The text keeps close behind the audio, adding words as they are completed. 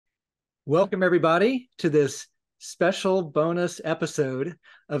Welcome, everybody, to this special bonus episode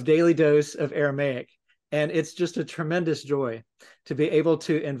of Daily Dose of Aramaic. And it's just a tremendous joy to be able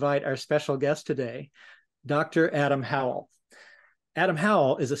to invite our special guest today, Dr. Adam Howell. Adam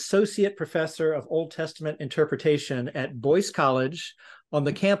Howell is Associate Professor of Old Testament Interpretation at Boyce College on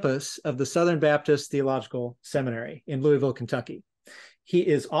the campus of the Southern Baptist Theological Seminary in Louisville, Kentucky. He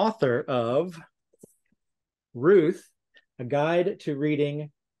is author of Ruth, A Guide to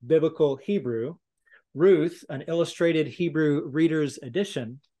Reading Biblical Hebrew, Ruth, an illustrated Hebrew reader's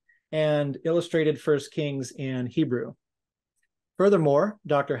edition, and illustrated First Kings in Hebrew. Furthermore,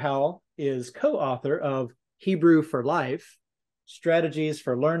 Dr. Howell is co-author of Hebrew for Life, Strategies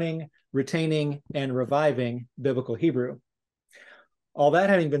for Learning, Retaining, and Reviving Biblical Hebrew. All that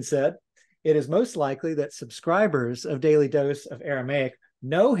having been said, it is most likely that subscribers of Daily Dose of Aramaic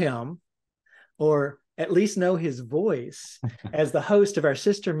know him, or at least know his voice, as the host of our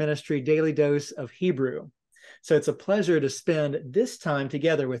sister ministry, Daily Dose of Hebrew. So it's a pleasure to spend this time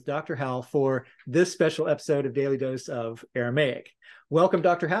together with Dr. Howell for this special episode of Daily Dose of Aramaic. Welcome,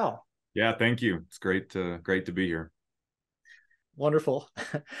 Dr. Howell. Yeah, thank you. It's great to be here. Wonderful.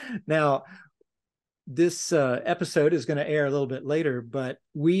 Now, this episode is going to air a little bit later, but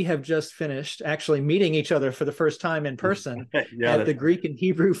we have just finished actually meeting each other for the first time in person at the Greek and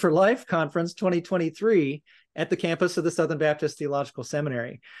Hebrew for Life Conference 2023 at the campus of the Southern Baptist Theological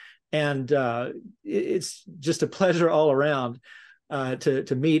Seminary. And it's just a pleasure all around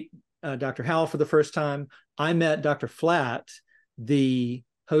to meet Dr. Howell for the first time. I met Dr. Flatt, the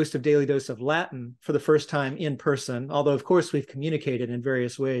host of Daily Dose of Latin, for the first time in person, although, of course, we've communicated in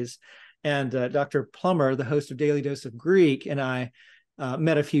various ways. And Dr. Plummer, the host of Daily Dose of Greek, and I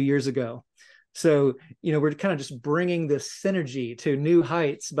met a few years ago. So, we're kind of just bringing this synergy to new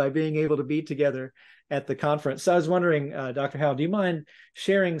heights by being able to be together at the conference. So I was wondering, Dr. Howell, do you mind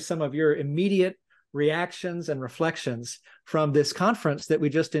sharing some of your immediate reactions and reflections from this conference that we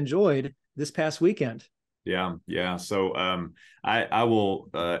just enjoyed this past weekend? Yeah. So I will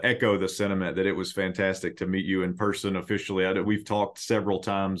echo the sentiment that it was fantastic to meet you in person officially. We've talked several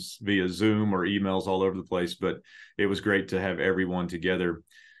times via Zoom or emails all over the place, but it was great to have everyone together.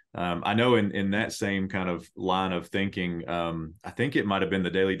 I know in that same kind of line of thinking, I think it might have been the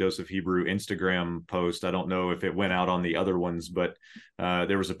Daily Dose of Hebrew Instagram post. I don't know if it went out on the other ones, but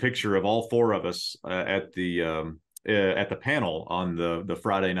there was a picture of all four of us at the panel on the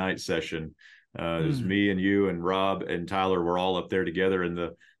Friday night session. It was me and you and Rob and Tyler were all up there together, and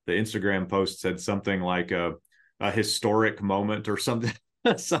the Instagram post said something like a historic moment or something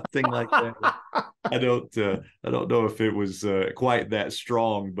something like that. I don't know if it was quite that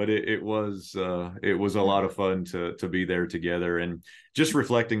strong, but it was a lot of fun to be there together. And just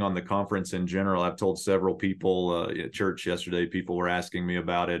reflecting on the conference in general, I've told several people at church yesterday, people were asking me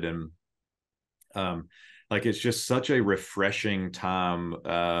about it, and it's just such a refreshing time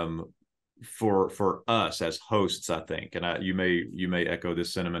for us as hosts, I think, and you may echo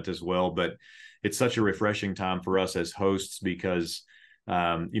this sentiment as well, but it's such a refreshing time for us as hosts because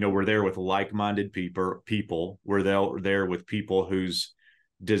we're there with like-minded people. We're there with people whose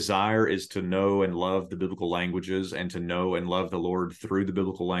desire is to know and love the biblical languages and to know and love the Lord through the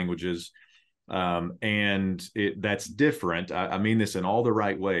biblical languages. And that's different. I mean this in all the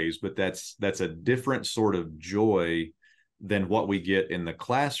right ways, but that's a different sort of joy than what we get in the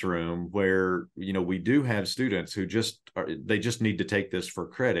classroom, where we do have students who they just need to take this for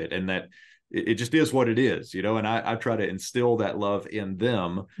credit, and that it just is what it is, and I try to instill that love in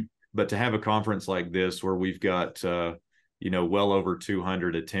them. But to have a conference like this where we've got well over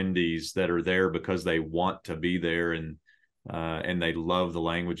 200 attendees that are there because they want to be there and they love the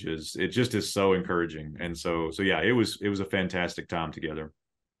languages, it just is so encouraging. And so yeah, it was a fantastic time together.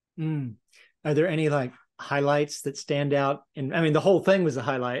 Are there any highlights that stand out? And I mean, the whole thing was a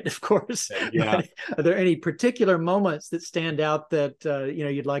highlight, of course. Yeah. Are there any particular moments that stand out that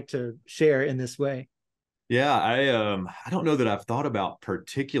you'd like to share in this way? Yeah, I don't know that I've thought about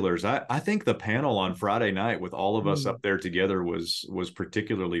particulars. I think the panel on Friday night with all of us up there together was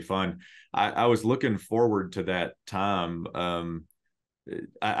particularly fun. I was looking forward to that time.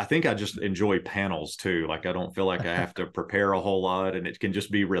 I think I just enjoy panels too. I don't feel like I have to prepare a whole lot, and it can just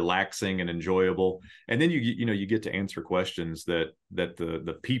be relaxing and enjoyable. And then you get to answer questions that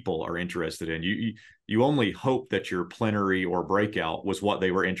the people are interested in. You only hope that your plenary or breakout was what they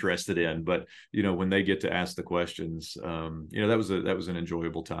were interested in, but when they get to ask the questions, that was an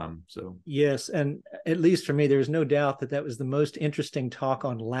enjoyable time. So yes, and at least for me, there's no doubt that was the most interesting talk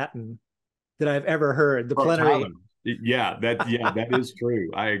on Latin that I've ever heard. The plenary. Yeah, that is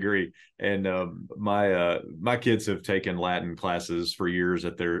true. I agree. And my kids have taken Latin classes for years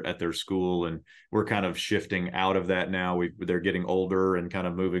at their school, and we're kind of shifting out of that now. They're getting older and kind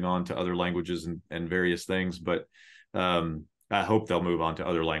of moving on to other languages and various things. But I hope they'll move on to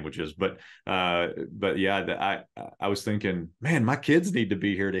other languages. But yeah, I was thinking, man, my kids need to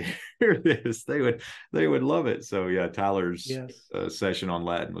be here to hear this. They would love it. So yeah, Tyler's Yes. session on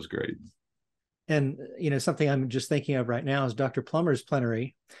Latin was great. And, something I'm just thinking of right now is Dr. Plummer's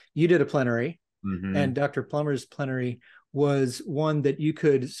plenary. You did a plenary, and Dr. Plummer's plenary was one that you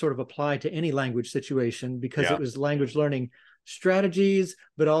could sort of apply to any language situation, because it was language learning strategies,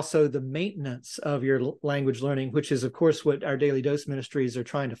 but also the maintenance of your language learning, which is, of course, what our Daily Dose ministries are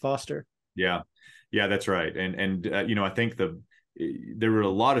trying to foster. Yeah, that's right. And I think there were a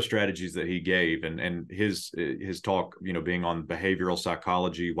lot of strategies that he gave, and his talk, being on behavioral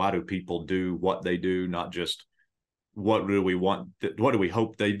psychology. Why do people do what they do? Not just what do we want, what do we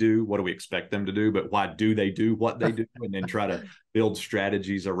hope they do, what do we expect them to do, but why do they do what they do, and then try to build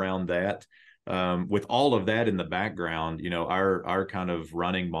strategies around that. With all of that in the background, our kind of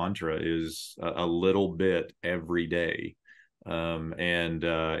running mantra is a little bit every day.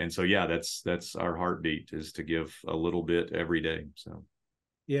 And so yeah, that's our heartbeat, is to give a little bit every day. So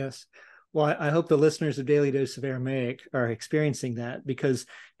yes. Well, I hope the listeners of Daily Dose of Aramaic are experiencing that, because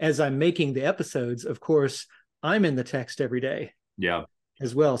as I'm making the episodes, of course, I'm in the text every day. Yeah.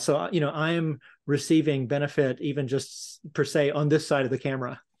 As well. So, I'm receiving benefit even just per se on this side of the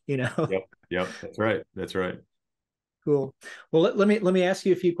camera, Yep. That's right. Cool. Well, let me ask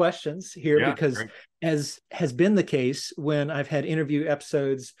you a few questions here, because great. as has been the case when I've had interview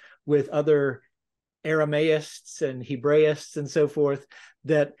episodes with other Aramaists and Hebraists and so forth,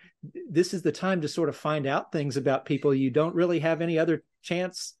 that this is the time to sort of find out things about people you don't really have any other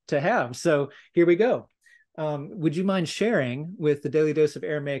chance to have. So here we go. Would you mind sharing with the Daily Dose of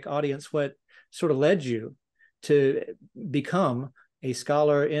Aramaic audience what sort of led you to become a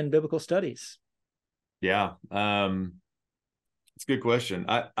scholar in biblical studies? Yeah. It's a good question.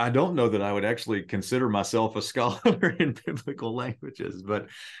 I don't know that I would actually consider myself a scholar in biblical languages, but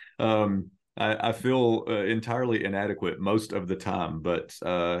I feel entirely inadequate most of the time, but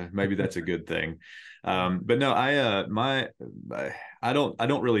maybe that's a good thing. But no, I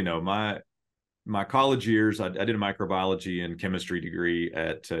don't really know. My college years, I did a microbiology and chemistry degree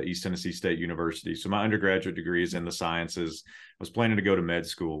at East Tennessee State University. So my undergraduate degree is in the sciences. I was planning to go to med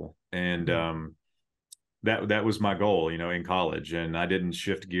school, and that was my goal, in college. And I didn't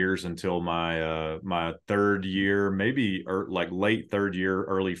shift gears until my third year, maybe like late third year,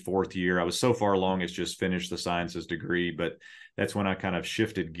 early fourth year. I was so far along as just finished the sciences degree, but that's when I kind of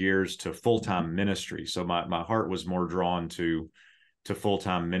shifted gears to full-time ministry. So my heart was more drawn to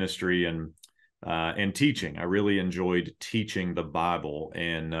full-time ministry and teaching. I really enjoyed teaching the Bible,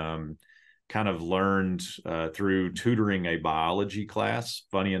 and kind of learned through tutoring a biology class,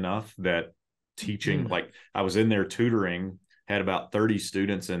 funny enough, that teaching, like I was in there tutoring, had about 30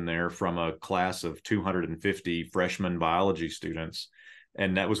 students in there from a class of 250 freshman biology students.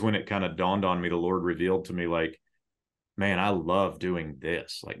 And that was when it kind of dawned on me, the Lord revealed to me, like, man, I love doing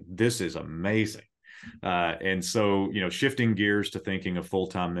this. Like, this is amazing. And so, shifting gears to thinking of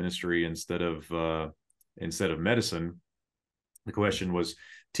full-time ministry instead of medicine, the question was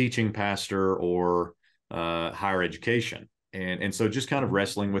teaching pastor or higher education. And so just kind of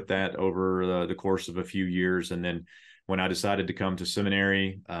wrestling with that over the course of a few years. And then when I decided to come to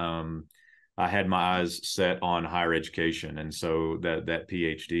seminary, I had my eyes set on higher education. And so that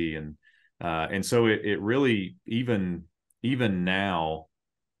PhD, and so it really, even now,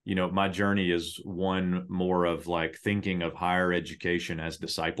 my journey is one more of like thinking of higher education as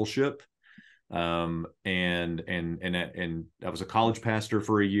discipleship. And I was a college pastor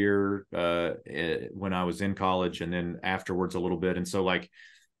for a year when I was in college, and then afterwards a little bit. And so like,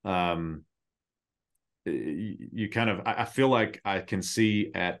 you kind of, I feel like I can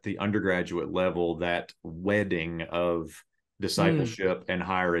see at the undergraduate level that wedding of discipleship and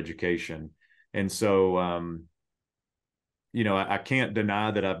higher education. And so, I can't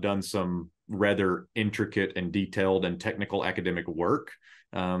deny that I've done some rather intricate and detailed and technical academic work.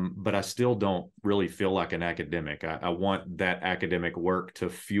 But I still don't really feel like an academic. I want that academic work to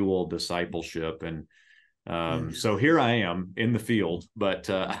fuel discipleship. And so here I am in the field, but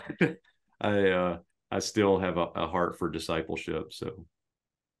I still have a heart for discipleship. So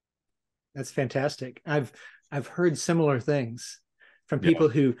that's fantastic. I've heard similar things from people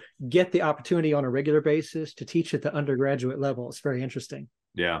who get the opportunity on a regular basis to teach at the undergraduate level. It's very interesting.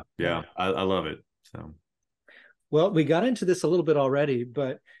 Yeah. I love it. So Well, we got into this a little bit already,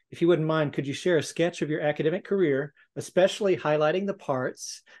 but if you wouldn't mind, could you share a sketch of your academic career, especially highlighting the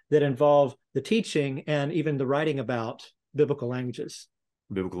parts that involve the teaching and even the writing about biblical languages?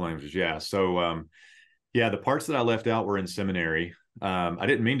 Biblical languages, yeah. So, yeah, the parts that I left out were in seminary. I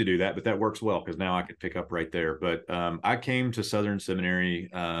didn't mean to do that, but that works well because now I could pick up right there. But I came to Southern Seminary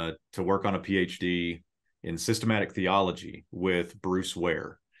to work on a PhD in systematic theology with Bruce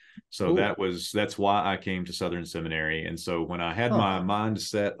Ware. So Ooh. that's why I came to Southern Seminary. And so when I had Huh. my mind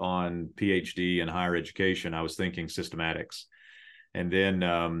set on PhD and higher education, I was thinking systematics. And then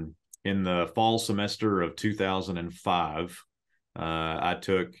in the fall semester of 2005, I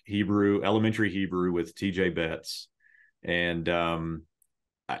took Hebrew, elementary Hebrew with TJ Betts, and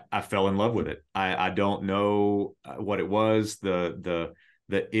I fell in love with it. I don't know what it was, the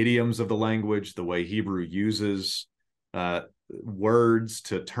idioms of the language, the way Hebrew uses words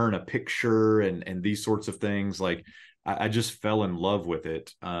to turn a picture and these sorts of things. Like I just fell in love with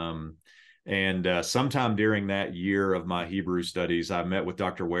it. And sometime during that year of my Hebrew studies, I met with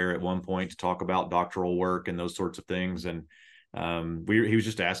Dr. Ware at one point to talk about doctoral work and those sorts of things. And he was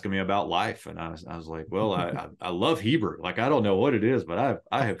just asking me about life, and I was like, well, I love Hebrew. Like I don't know what it is, but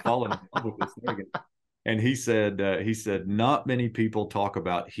I have fallen in love with this thing. And he said not many people talk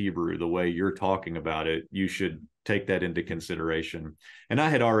about Hebrew the way you're talking about it. You should take that into consideration. And I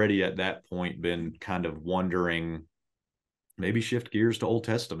had already at that point been kind of wondering, maybe shift gears to Old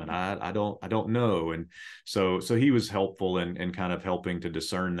Testament. I don't know. And so he was helpful in kind of helping to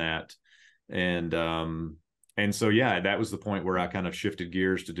discern that. And so, yeah, that was the point where I kind of shifted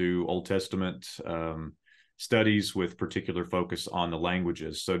gears to do Old Testament studies with particular focus on the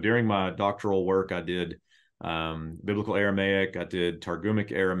languages. So during my doctoral work, I did Biblical Aramaic, I did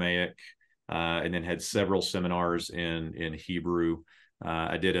Targumic Aramaic, and then had several seminars in Hebrew.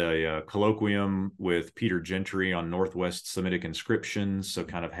 I did a colloquium with Peter Gentry on Northwest Semitic inscriptions, so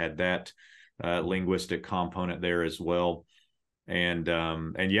kind of had that linguistic component there as well. And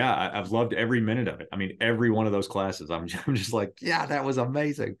yeah, I've loved every minute of it. I mean, every one of those classes, I'm just like, yeah, that was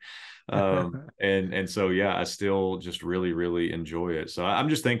amazing. And so yeah, I still just really, really enjoy it. So I'm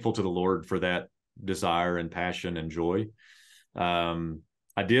just thankful to the Lord for that desire and passion and joy.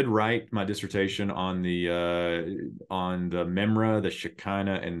 I did write my dissertation on the Memra, the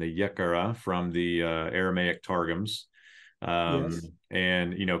Shekinah, and the Yeqara from the Aramaic Targums. Yes.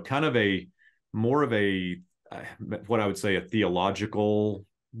 And kind of more of a what I would say a theological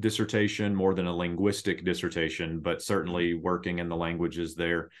dissertation more than a linguistic dissertation, but certainly working in the languages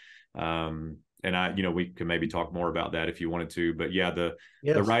there. And we can maybe talk more about that if you wanted to, but yeah, the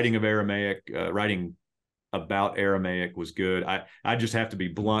writing of Aramaic, writing about Aramaic was good. I just have to be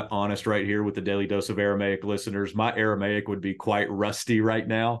blunt, honest right here with the Daily Dose of Aramaic listeners. My Aramaic would be quite rusty right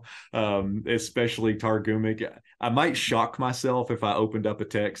now, especially Targumic. I might shock myself if I opened up a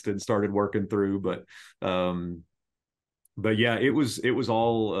text and started working through, but yeah, it was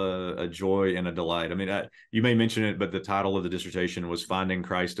all a joy and a delight. I mean, you may mention it, but the title of the dissertation was Finding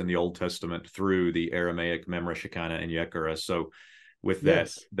Christ in the Old Testament Through the Aramaic, Memra, Shekinah, and Yeqara. So with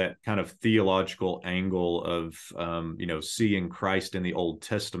that kind of theological angle of seeing Christ in the Old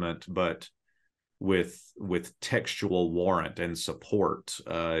Testament, but with textual warrant and support,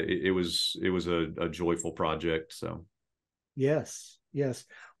 it was a joyful project. So yes.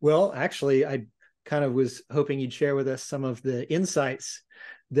 Well, actually, I kind of was hoping you'd share with us some of the insights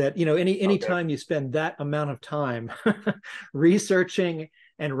that any time you spend that amount of time researching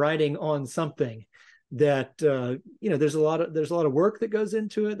and writing on something that there's a lot of work that goes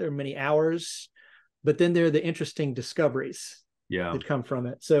into it. There are many hours, but then there are the interesting discoveries that come from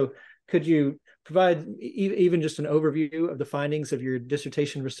it. So could you provide even just an overview of the findings of your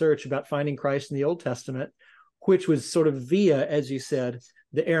dissertation research about finding Christ in the Old Testament, which was sort of via, as you said,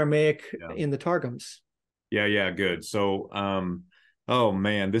 the Aramaic in the Targums? Yeah, good. So oh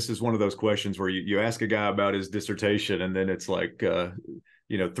man, this is one of those questions where you ask a guy about his dissertation and then it's like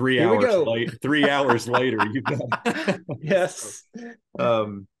 3 hours later, you've got yes.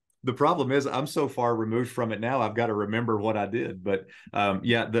 The problem is I'm so far removed from it now, I've got to remember what I did. But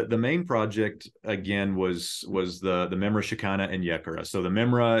yeah, the main project again was the Memra, Shekinah, and Yeqara. So the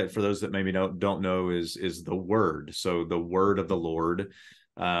Memra, for those that maybe don't know, is the word. So the word of the Lord.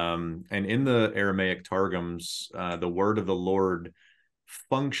 And in the Aramaic Targums, the word of the Lord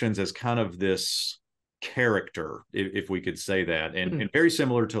functions as kind of this character, if we could say that, and very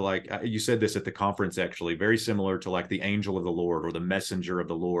similar to, like you said this at the conference, actually very similar to like the angel of the Lord or the messenger of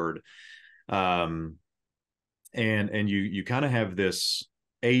the Lord. And you kind of have this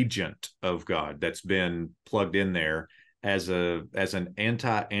agent of God that's been plugged in there as an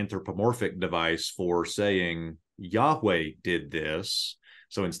anti-anthropomorphic device for saying Yahweh did this.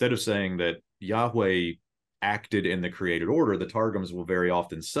 So instead of saying that Yahweh acted in the created order, the Targums will very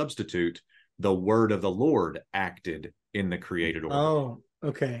often substitute the word of the Lord acted in the created order. Oh,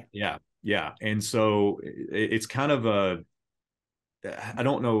 okay. Yeah. Yeah. And so it's kind of I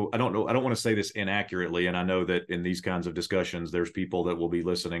don't want to say this inaccurately. And I know that in these kinds of discussions, there's people that will be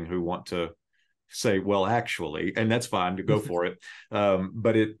listening who want to say, well, actually, and that's fine to go for it.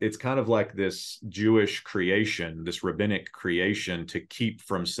 But it's kind of like this Jewish creation, this rabbinic creation to keep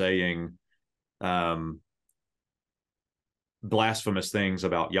from saying blasphemous things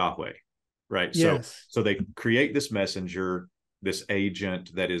about Yahweh, right? Yes. So they create this messenger, this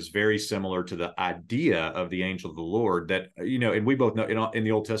agent that is very similar to the idea of the angel of the Lord that, and we both know in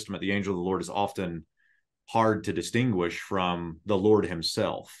the Old Testament, the angel of the Lord is often hard to distinguish from the Lord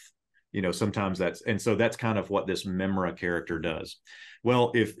himself. Sometimes so that's kind of what this Memra character does.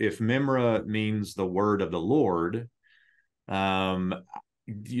 Well, if Memra means the word of the Lord, okay,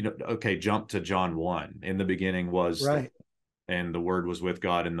 jump to John 1. In the beginning was right. And the word was with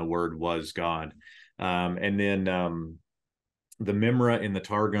God, and the word was God. And then the Memra in the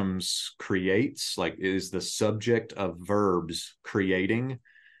Targums creates, like, is the subject of verbs creating.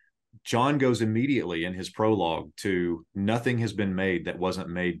 John goes immediately in his prologue to nothing has been made that wasn't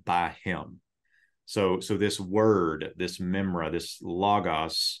made by him. So this word, this Memra, this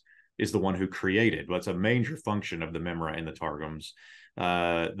Logos, is the one who created. Well, it's a major function of the Memra in the Targums.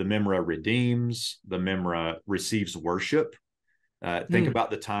 The Memra redeems, the Memra receives worship. Think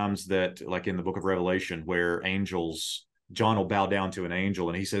about the times that, like in the book of Revelation, where John will bow down to an angel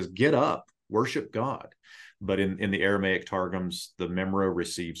and he says, get up, worship God. But in the Aramaic Targums, the Memra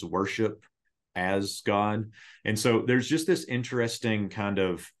receives worship as God. And so there's just this interesting kind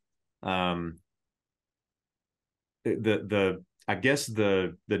of I guess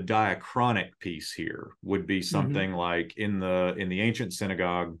the diachronic piece here would be something like in the ancient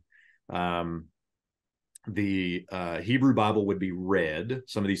synagogue, the Hebrew Bible would be read.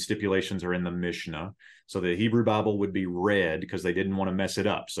 Some of these stipulations are in the Mishnah. So the Hebrew Bible would be read because they didn't want to mess it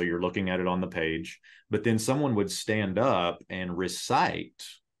up. So you're looking at it on the page, but then someone would stand up and recite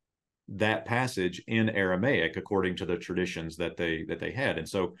that passage in Aramaic according to the traditions that they had. And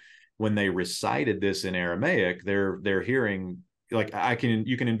so when they recited this in Aramaic, they're hearing, like,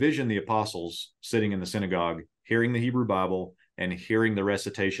 you can envision the apostles sitting in the synagogue, hearing the Hebrew Bible and hearing the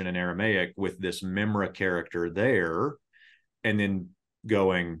recitation in Aramaic with this Memra character there, and then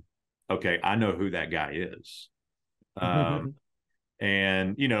going, okay, I know who that guy is. And,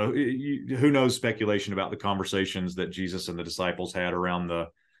 who knows speculation about the conversations that Jesus and the disciples had around the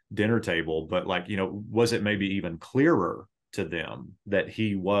dinner table, but was it maybe even clearer to them that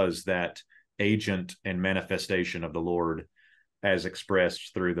he was that agent and manifestation of the Lord as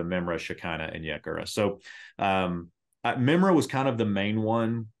expressed through the Memra, Shekinah, and Yeqara? So Memra was kind of the main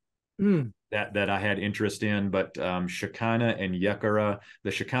one that I had interest in, but Shekinah and Yeqara,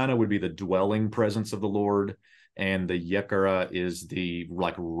 the Shekinah would be the dwelling presence of the Lord, and the Yeqara is the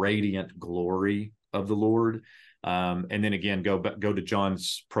radiant glory of the Lord. And then again, go to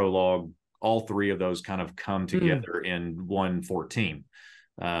John's prologue. All three of those kind of come together in 1:14.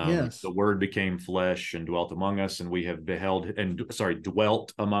 Yes. The word became flesh and dwelt among us, and we have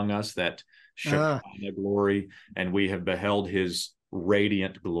dwelt among us, that Shekinah glory, and we have beheld his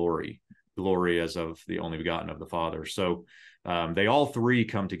radiant glory as of the only begotten of the Father. So they all three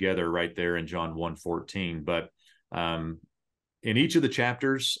come together right there in John 1:14. But in each of the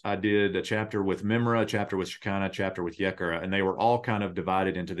chapters, I did a chapter with Memra, a chapter with Shekinah, a chapter with Yeqara, and they were all kind of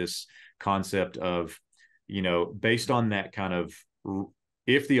divided into this concept of, based on that kind of,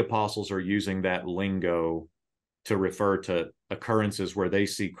 if the apostles are using that lingo to refer to occurrences where they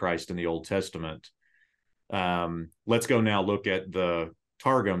see Christ in the Old Testament, let's go now look at the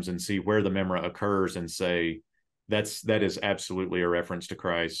Targums and see where the Memra occurs and say that is absolutely a reference to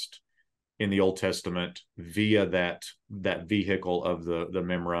Christ in the Old Testament via that vehicle of the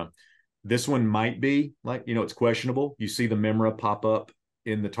Memra. This one might be it's questionable. You see the Memra pop up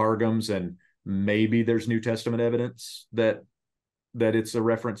in the Targums, and maybe there's New Testament evidence that it's a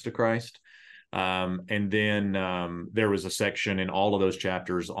reference to Christ. And then there was a section in all of those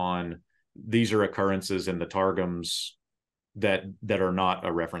chapters on these are occurrences in the Targums that are not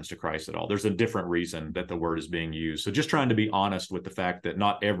a reference to Christ at all. There's a different reason that the word is being used. So just trying to be honest with the fact that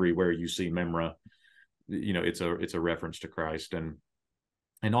not everywhere you see Memra, it's a reference to Christ.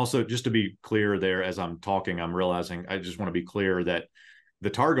 And also, just to be clear there, as I'm talking, I'm realizing I just want to be clear that the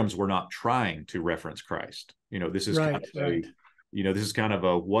Targums were not trying to reference Christ. This is right. This is kind of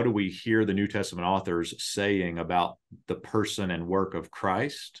a, what do we hear the New Testament authors saying about the person and work of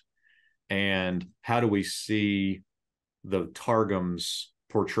Christ? and how do we see the Targums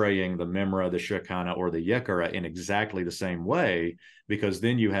portraying the Memra, the Shekinah, or the Yeqara in exactly the same way, because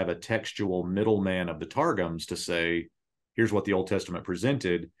then you have a textual middleman of the Targums to say, here's what the Old Testament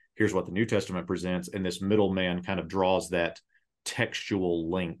presented, here's what the New Testament presents, and this middleman kind of draws that textual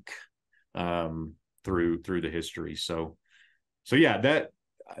link through the history. So yeah,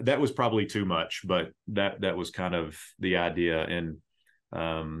 that was probably too much, but that was kind of the idea. And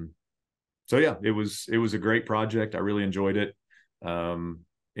so yeah, it was a great project. I really enjoyed it.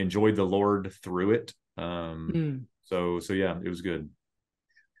 Enjoyed the Lord through it. So yeah, it was good.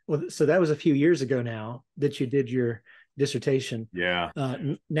 Well, so that was a few years ago now that you did your dissertation. Yeah.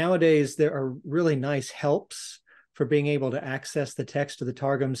 Nowadays, there are really nice helps for being able to access the text of the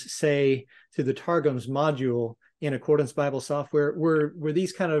Targums, say through the Targums module in Accordance Bible Software. Were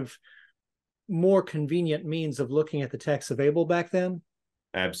these kind of more convenient means of looking at the text available back then?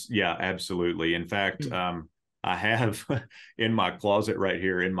 Yeah, absolutely. In fact, I have in my closet right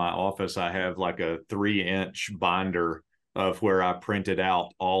here in my office, I have like a 3-inch binder of where I printed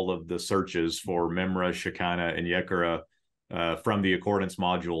out all of the searches for Memra, Shekinah, and Yeqara from the Accordance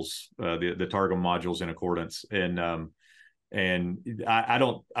modules, the Targum modules in Accordance. And I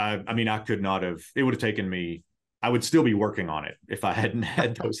mean, I could not have, it would have taken me, I would still be working on it if I hadn't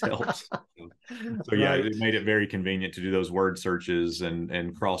had those helps. So yeah, right. It made it very convenient to do those word searches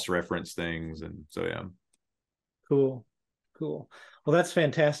and cross-reference things. And so, yeah. Cool. Well, that's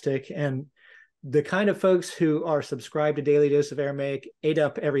fantastic. And the kind of folks who are subscribed to Daily Dose of Aramaic ate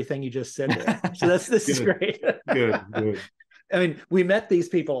up everything you just said there. So this is great. Good. I mean, we met these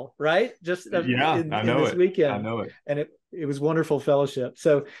people, right? Just in this weekend. I know it. And it was wonderful fellowship.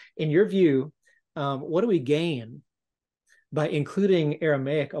 So in your view, what do we gain by including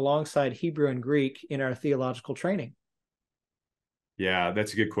Aramaic alongside Hebrew and Greek in our theological training? Yeah,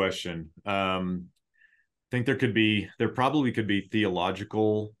 that's a good question. I think there probably could be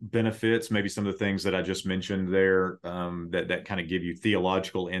theological benefits, maybe some of the things that I just mentioned there, that kind of give you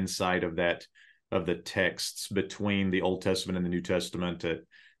theological insight of the texts between the Old Testament and the New Testament.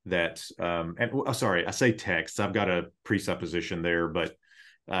 Sorry, I say texts, I've got a presupposition there, but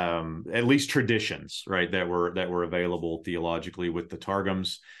at least traditions, right, that were available theologically with the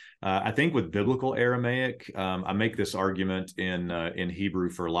Targums. I think with biblical Aramaic, I make this argument in Hebrew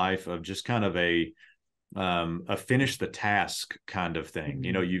for Life of just kind of a finish the task kind of thing. Mm-hmm.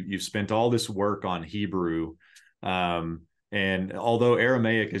 You know, you've spent all this work on Hebrew, and although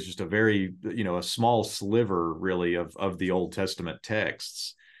Aramaic is just a very, a small sliver really of the Old Testament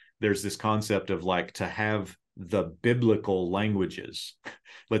texts, there's this concept of like to have the biblical languages.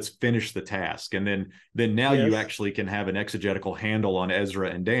 Let's finish the task. And then now you actually can have an exegetical handle on Ezra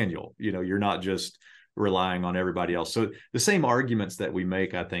and Daniel. You're not just relying on everybody else. So the same arguments that we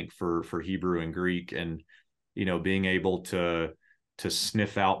make, I think, for Hebrew and Greek, and being able to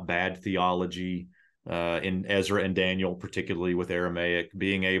sniff out bad theology in Ezra and Daniel, particularly with Aramaic,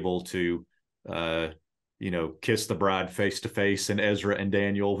 being able to kiss the bride face to face in Ezra and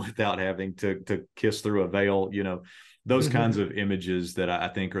Daniel without having to kiss through a veil, those kinds of images that I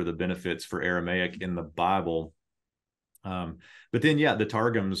think are the benefits for Aramaic in the Bible. But then, the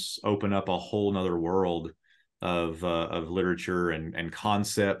Targums open up a whole nother world of literature and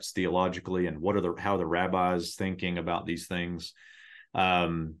concepts theologically, and how the rabbis thinking about these things.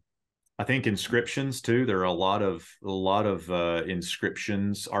 I think inscriptions too. There are a lot of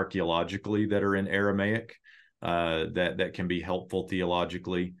inscriptions archaeologically that are in Aramaic that can be helpful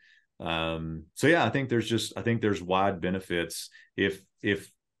theologically. So yeah, I think there's wide benefits if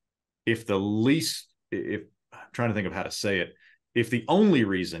I'm trying to think of how to say it. If the only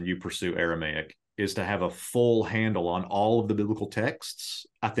reason you pursue Aramaic is to have a full handle on all of the biblical texts,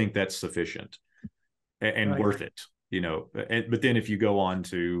 I think that's sufficient and worth it, but then if you go on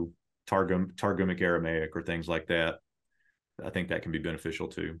to Targumic Aramaic or things like that, I think that can be beneficial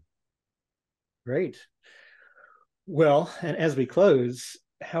too. Great. Well, and as we close,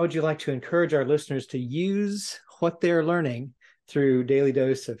 how would you like to encourage our listeners to use what they're learning through Daily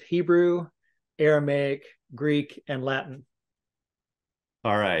Dose of Hebrew, Aramaic, Greek, and Latin?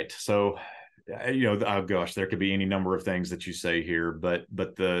 All right. So, oh gosh, there could be any number of things that you say here, but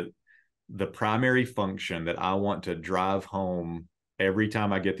the primary function that I want to drive home every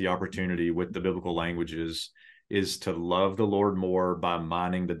time I get the opportunity with the biblical languages is to love the Lord more by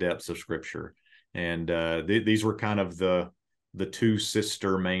mining the depths of Scripture. And these were kind of the two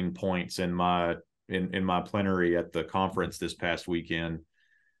sister main points in my plenary at the conference this past weekend.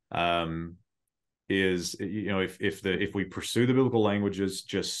 Is if we pursue the biblical languages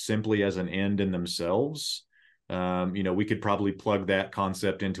just simply as an end in themselves, We could probably plug that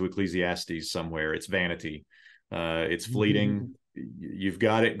concept into Ecclesiastes somewhere. It's vanity. It's fleeting. You've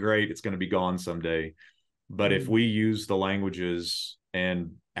got it, great. It's going to be gone someday. But if we use the languages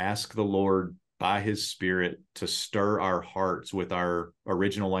and ask the Lord by his Spirit to stir our hearts with our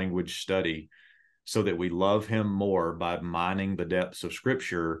original language study so that we love him more by mining the depths of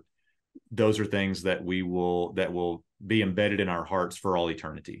Scripture, those are things that will be embedded in our hearts for all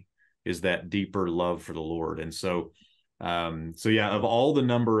eternity, is that deeper love for the Lord. And so yeah, of all the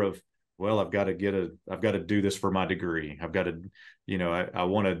number of, well, I've got to do this for my degree. I've got to, I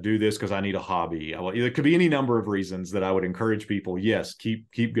want to do this because I need a hobby. There could be any number of reasons that I would encourage people. Yes,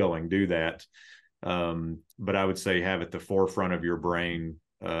 keep going, do that. But I would say have at the forefront of your brain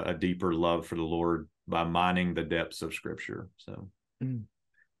a deeper love for the Lord by mining the depths of Scripture. So,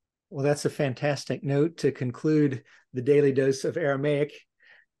 well, that's a fantastic note to conclude the Daily Dose of Aramaic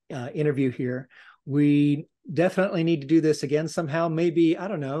interview here. We definitely need to do this again somehow, maybe, I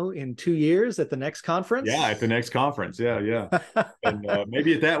don't know, in 2 years at the next conference. Yeah, at the next conference. Yeah. And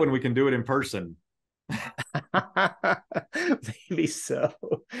maybe at that one we can do it in person.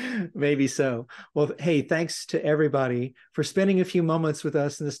 Maybe so. Well, hey, thanks to everybody for spending a few moments with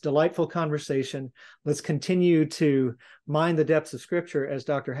us in this delightful conversation. Let's continue to mine the depths of Scripture, as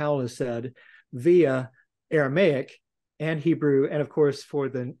Dr. Howell has said, via Aramaic and Hebrew, and of course for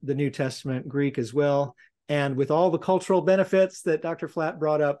the New Testament, Greek as well, and with all the cultural benefits that Dr. Flatt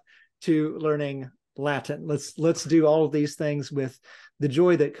brought up to learning Latin. Let's do all of these things with the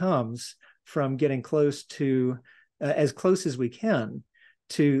joy that comes from getting close to, as close as we can,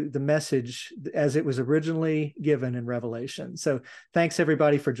 to the message as it was originally given in Revelation. So thanks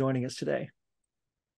everybody for joining us today.